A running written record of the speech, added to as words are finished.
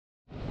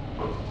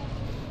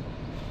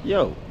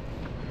Yo,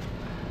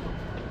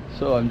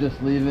 so I'm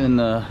just leaving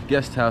the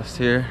guest house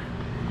here.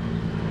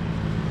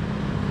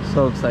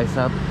 So excited.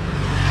 Guest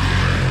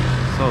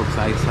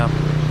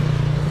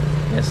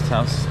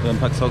house.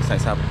 So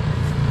excited.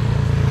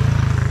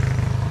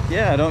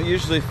 Yeah, I don't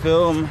usually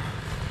film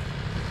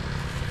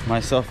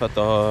myself at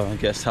the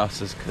guest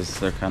houses because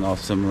they're kind of all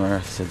similar.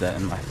 I said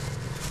that in my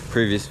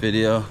previous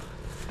video.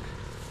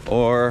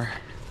 Or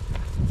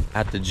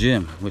at the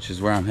gym, which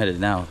is where I'm headed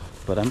now.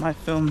 But I might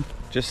film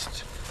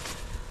just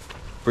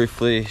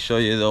briefly, show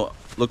you though.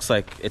 Looks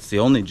like it's the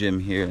only gym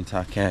here in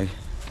Thaa Khaek.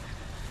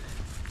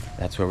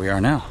 That's where we are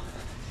now,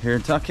 here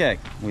in Thaa Khaek.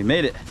 We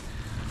made it.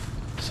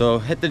 So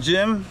hit the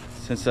gym,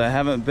 since I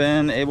haven't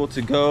been able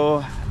to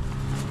go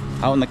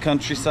out in the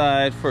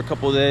countryside for a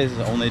couple of days.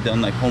 I've only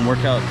done like home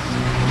workouts.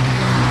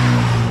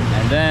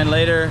 And then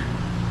later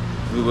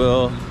we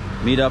will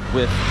meet up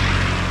with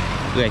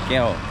Thaa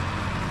Khaek.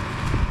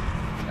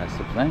 That's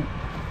the plan.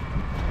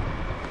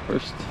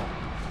 First,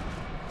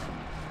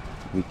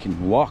 we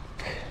can walk.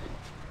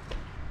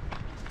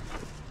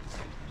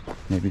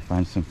 Maybe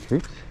find some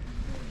fruit.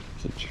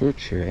 There's a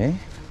church here, eh?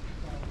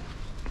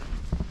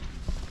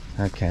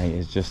 Thaa Khaek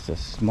is just a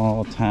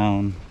small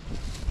town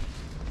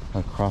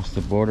across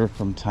the border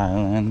from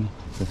Thailand,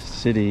 the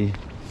city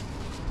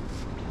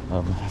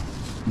of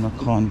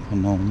Nakhon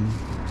Phanom.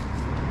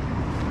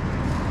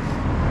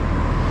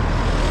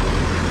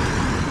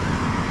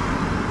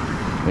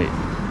 Wait,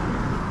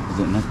 is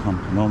it Nakhon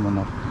Phanom or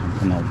Nakhon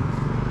Phanom?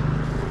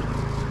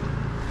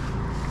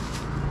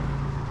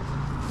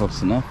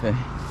 Close enough, eh?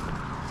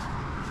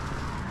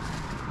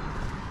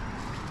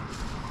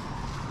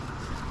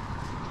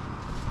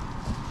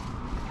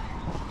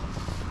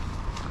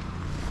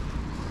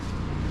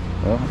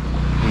 Well,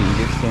 we can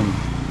get some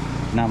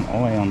nam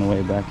oi on the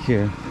way back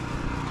here.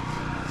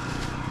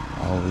 I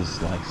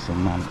always like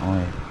some nam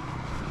oi.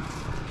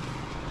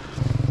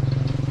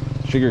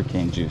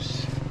 Sugarcane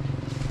juice.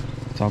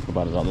 Talk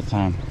about it all the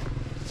time.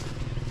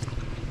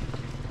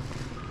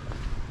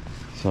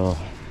 So,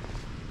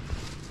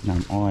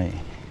 nam oi.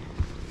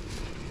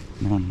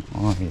 Nam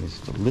oi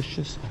is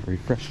delicious,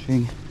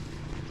 refreshing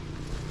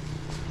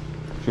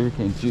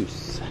sugarcane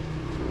juice.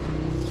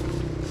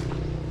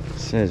 It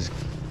says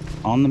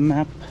on the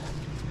map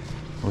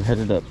we're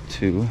headed up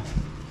to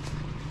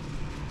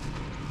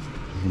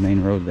the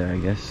main road there, I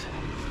guess,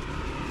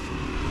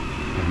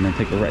 and then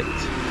take a right.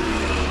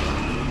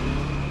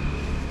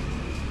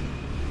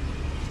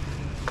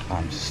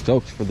 I'm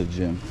stoked for the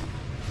gym.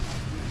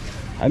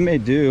 I may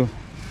do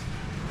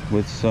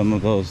with some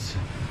of those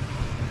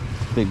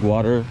big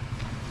water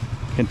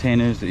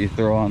containers that you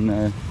throw on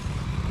there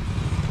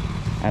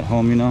at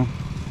home, you know,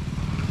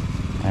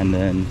 and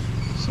then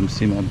some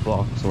cement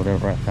blocks or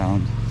whatever I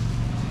found.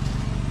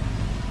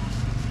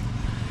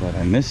 But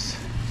I miss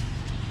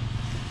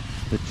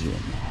the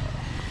gym.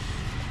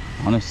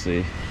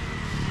 Honestly,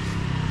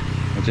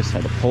 I just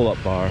had a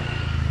pull-up bar.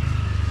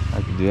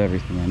 I could do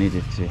everything I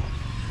needed to.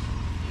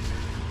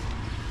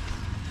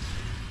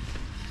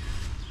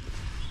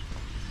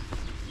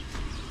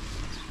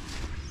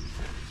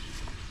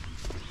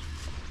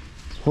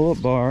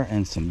 Pull-up bar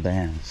and some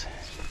bands.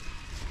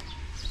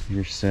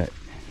 You're set.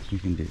 You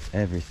can do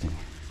everything.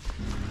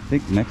 I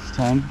think next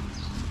time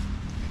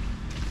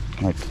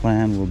my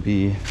plan will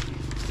be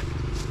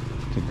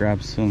to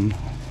grab some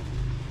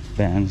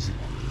bands,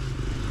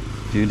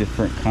 do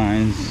different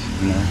kinds,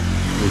 you know,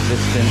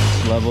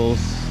 resistance levels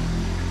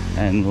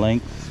and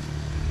length,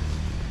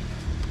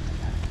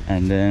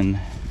 and then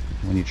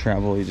when you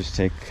travel you just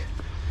take,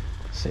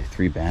 say,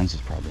 3 bands is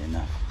probably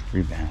enough.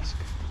 3 bands,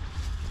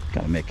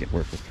 gotta make it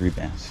work with 3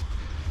 bands,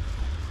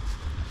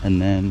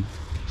 and then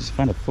just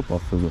find a football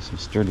field with some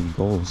sturdy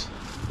goals.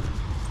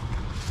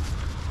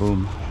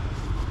 Boom.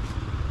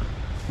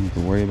 You don't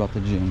have to worry about the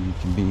gym. You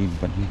can be,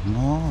 but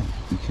no,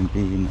 you can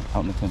be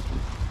out in the country.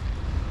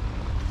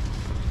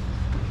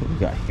 What we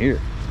got here?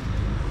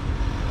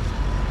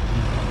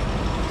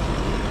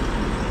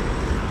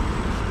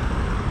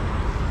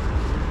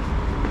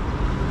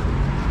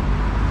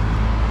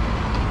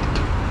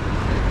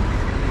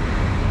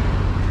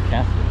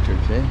 Catholic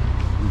church, eh?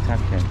 In Thaa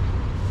Khaek.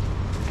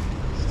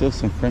 Still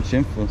some French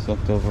influence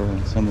left over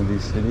in some of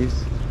these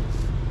cities.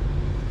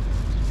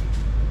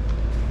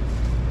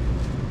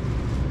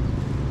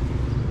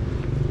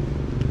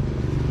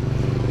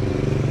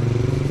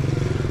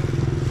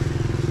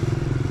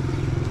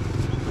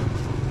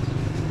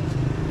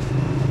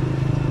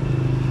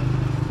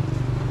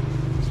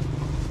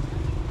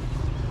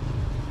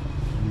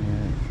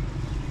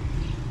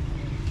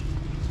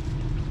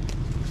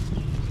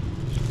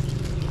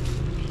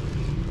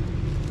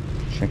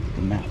 Check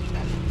the map.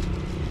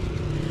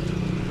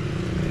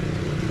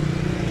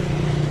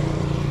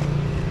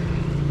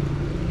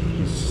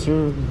 Yes,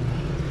 sir.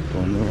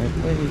 Going the right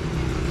way.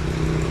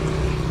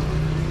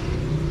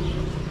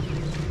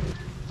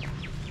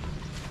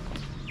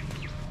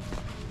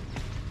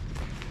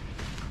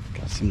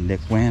 Got some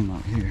Nick Wham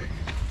out here.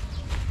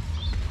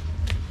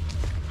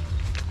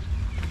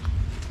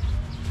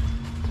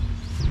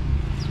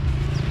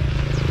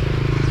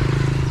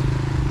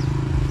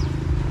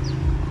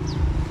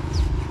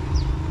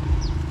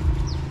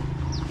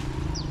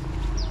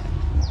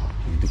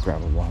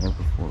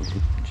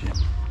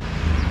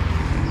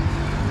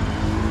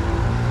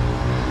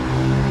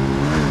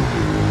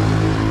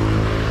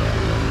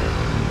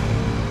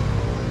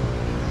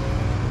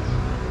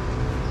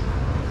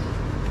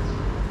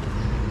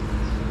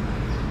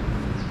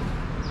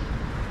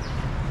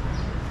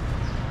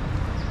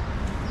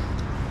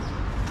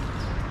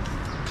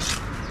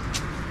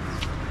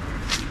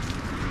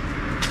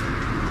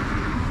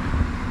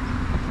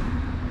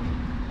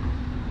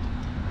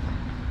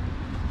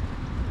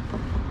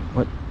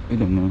 We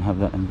don't even have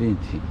that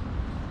ambiente.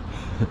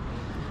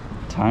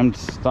 Timed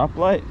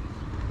stoplight.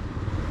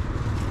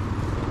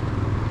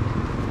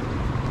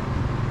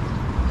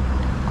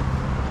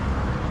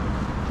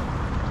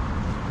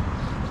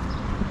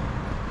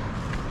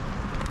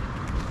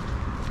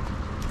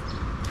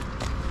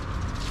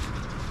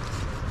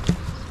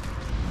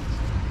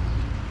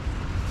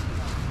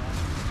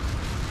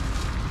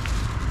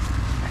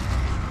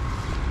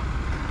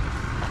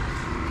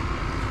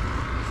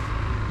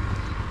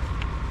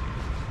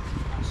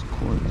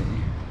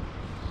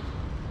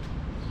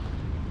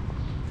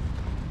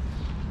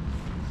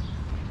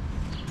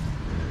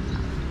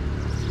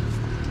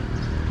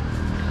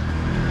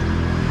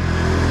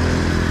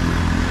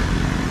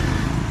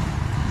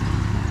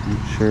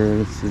 Sure,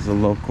 this is a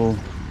local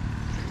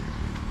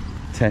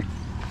tech,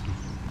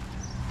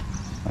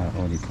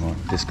 what do you call it?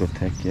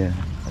 Discotheque, yeah,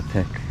 a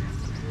tech.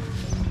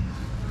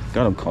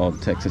 Got them called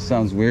techs. It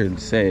sounds weird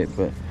to say it,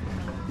 but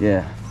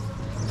yeah,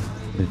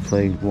 they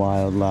play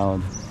wild,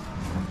 loud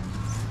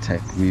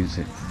tech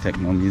music,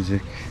 techno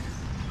music,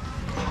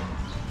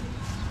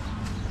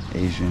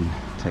 Asian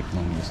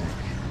techno music.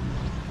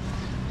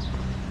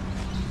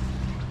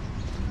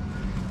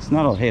 It's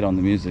not all hate on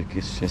the music,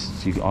 it's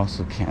just you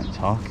also can't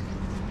talk.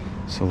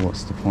 So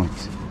what's the point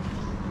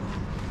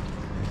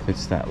if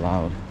it's that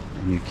loud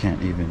and you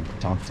can't even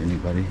talk to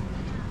anybody?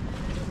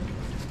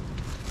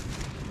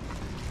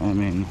 I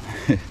mean,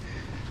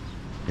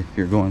 if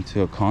you're going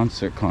to a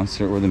concert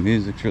where the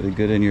music's really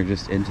good and you're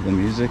just into the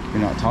music, you're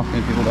not talking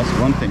to people, that's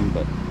one thing,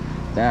 but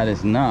that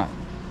is not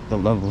the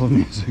level of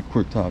music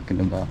we're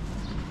talking about.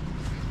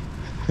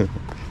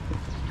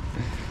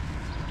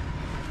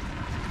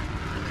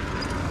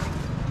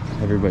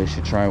 Everybody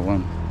should try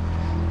one,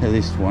 at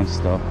least once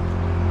though.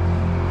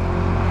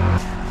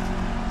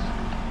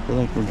 I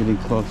feel like we're getting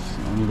close.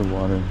 I need the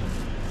water.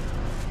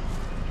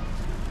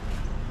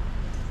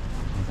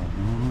 I don't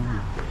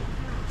know.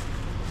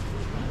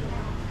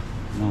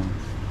 No.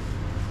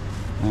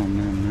 No,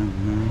 no, no,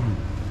 no.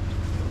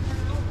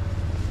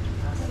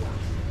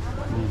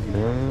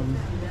 No.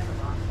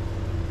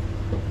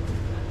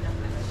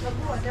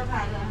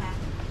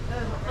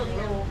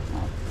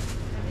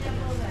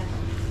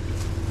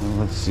 Well,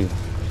 let's see.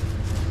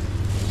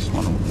 Just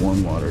want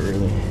warm water,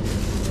 really.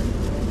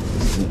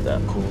 It's not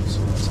that cold,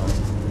 so it's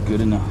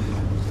good enough.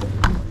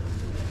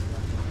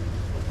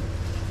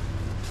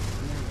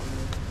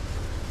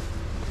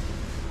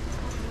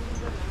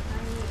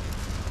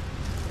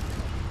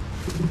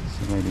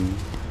 So maybe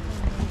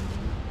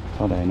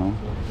how do I know?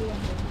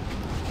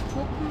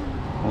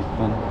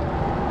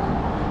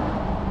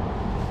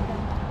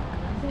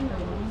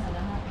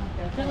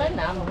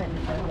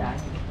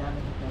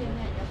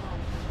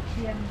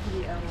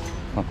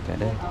 Okay,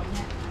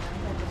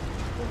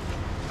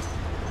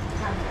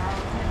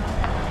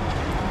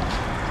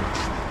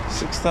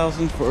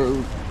 6,000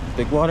 for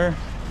big water,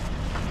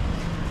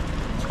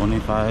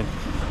 25,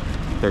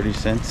 30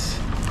 cents.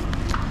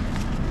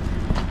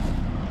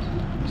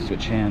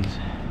 Switch hands,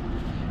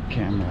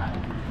 camera,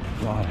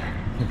 water.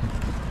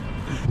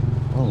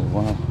 Oh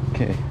wow,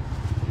 okay.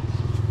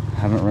 I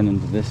haven't run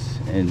into this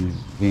in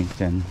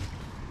Vientiane,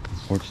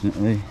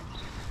 unfortunately.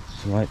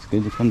 That's why it's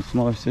good to come to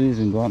smaller cities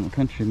and go out in the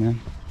country, man.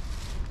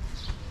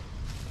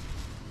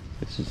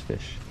 This is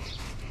fish.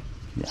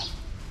 Yeah.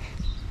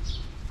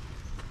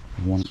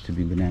 I want it to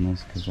be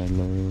bananas because I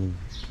love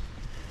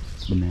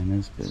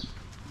bananas, but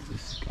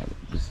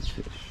this is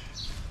fish.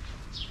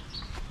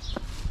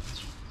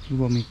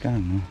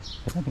 Mekong,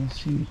 but I don't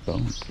see any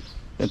bones.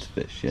 That's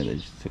fish, yeah, they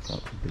just took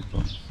out the big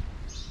bones.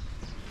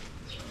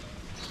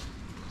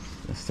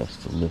 That stuff's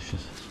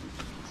delicious.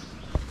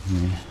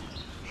 Yeah.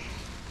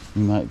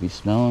 You might be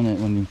smelling it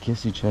when you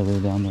kiss each other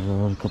down the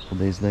road a couple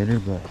days later,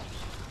 but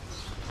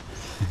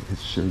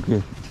it's sure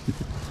good.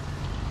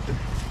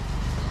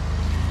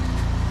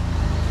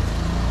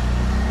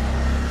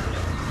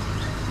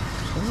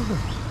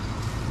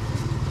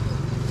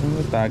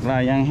 Tạc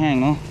lại giang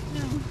hang nó.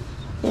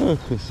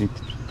 Cứ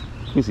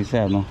xì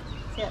xẹp nó.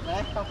 Xẹp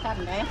đấy, khó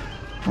khăn đấy.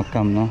 Họ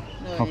cầm nó,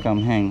 họ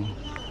cầm hang.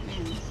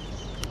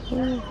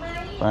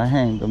 Phá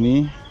hang tụi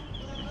mí.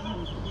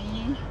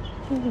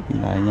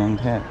 Lại giang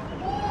thép.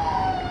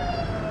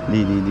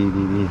 Đi.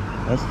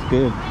 That's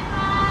good.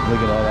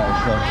 Look at all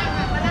that stuff.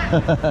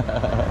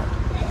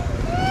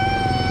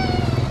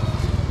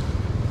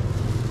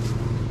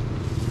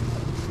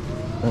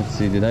 Let's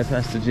see, did I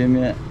pass the gym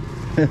yet?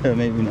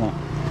 Maybe not.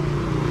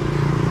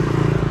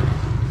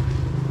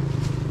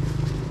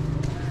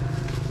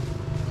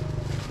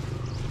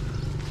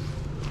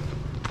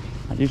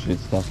 I usually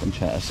stop and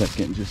chat a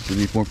second just to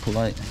be more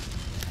polite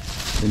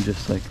than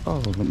just like,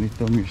 oh, let me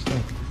film your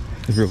stuff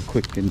real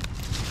quick and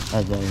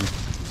as I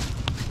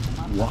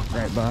walk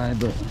right by,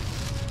 but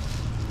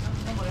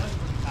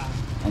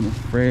I'm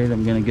afraid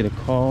I'm gonna get a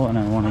call and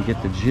I want to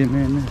get the gym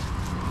in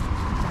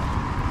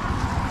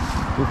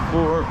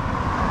before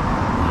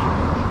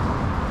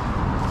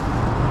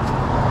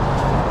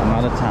I'm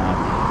out of time.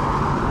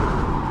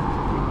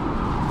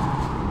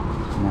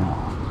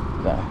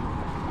 Now,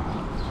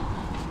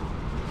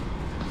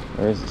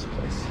 where is this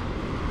place?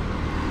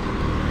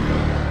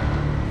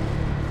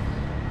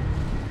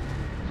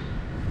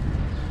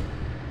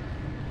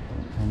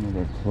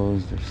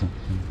 closed or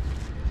something.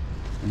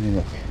 Let me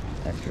look.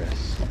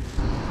 Address.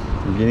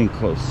 We're getting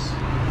close.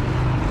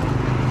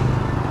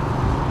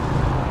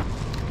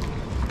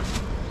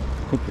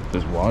 Hope that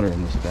there's water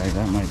in this bag.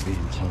 That might be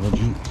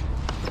intelligent.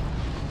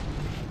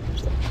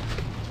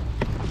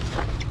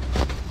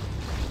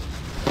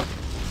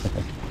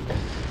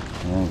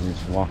 And we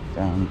just walk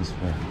down this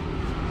way.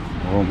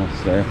 We're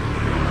almost there.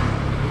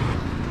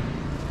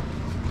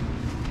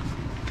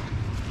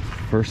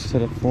 First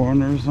set of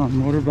foreigners on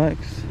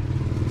motorbikes.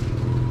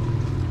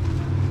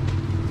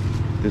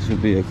 This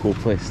would be a cool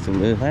place to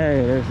live.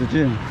 Hey, there's the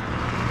gym.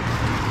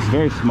 It's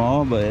very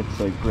small, but it's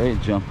a great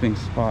jumping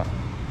spot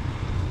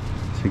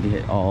to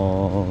get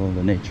all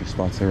the nature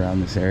spots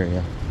around this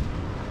area.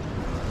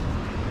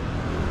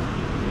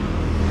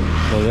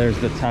 So there's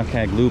the Thaa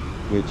Khaek loop,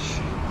 which,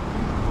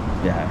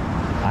 yeah,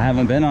 I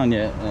haven't been on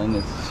yet, and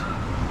it's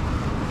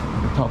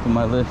at the top of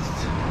my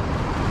list.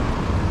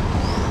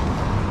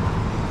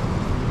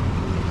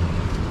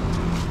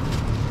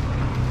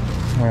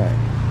 All right,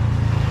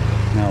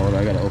 now what,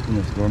 I gotta open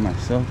this door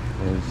myself,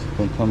 because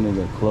don't tell me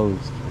they're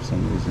closed for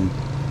some reason,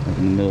 like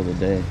in the middle of the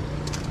day.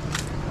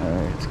 All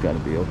right, it's gotta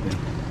be open.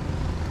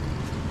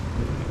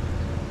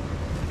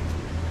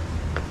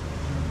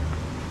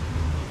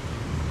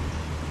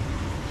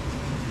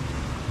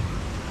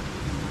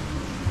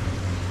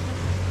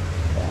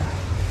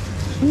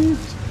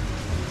 It's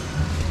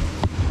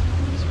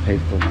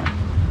paid for now.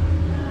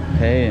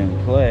 Pay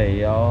and play,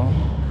 y'all.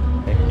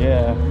 Heck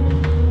yeah.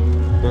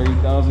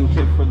 30,000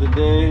 tip for the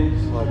day.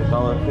 It's like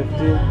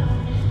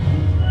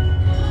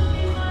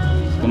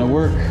 $1.50. It's gonna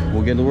work.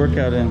 We'll get the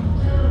workout in.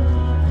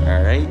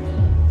 All right.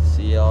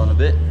 See y'all in a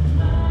bit.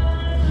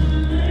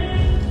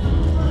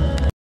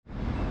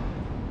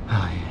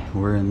 Hi.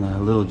 We're in the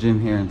little gym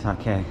here in Thaa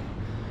Khaek,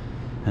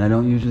 and I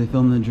don't usually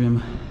film the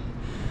gym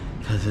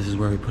because this is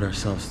where we put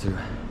ourselves through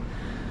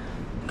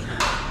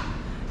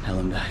hell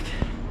and back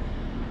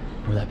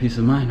for that peace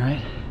of mind,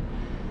 right?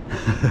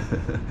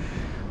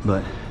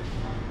 But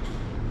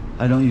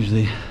I don't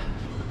usually,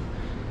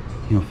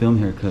 film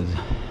here because I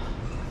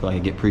feel like I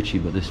get preachy,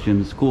 but this gym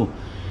is cool.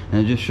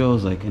 And it just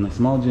shows, like, in a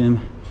small gym,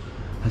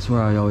 that's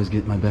where I always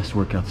get my best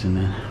workouts in,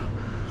 man.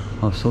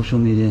 Off social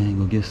media and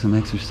go get some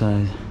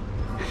exercise.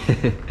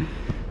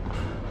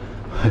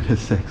 What does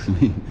sex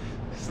mean?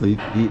 Sleep,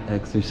 eat,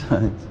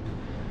 exercise.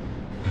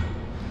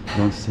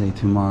 Don't say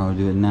tomorrow,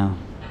 do it now.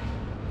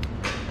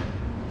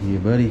 Yeah,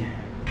 buddy.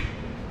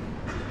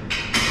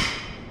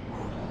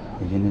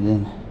 We're getting it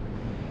in.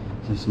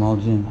 It's a small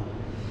gym.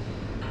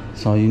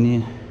 That's all you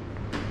need.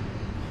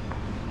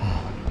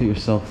 Put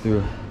yourself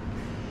through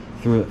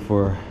it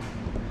for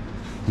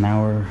an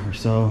hour or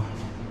so,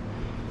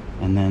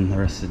 and then the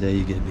rest of the day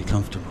you get to be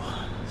comfortable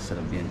instead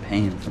of being in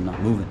pain from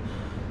not moving.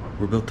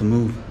 We're built to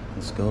move.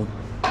 Let's go.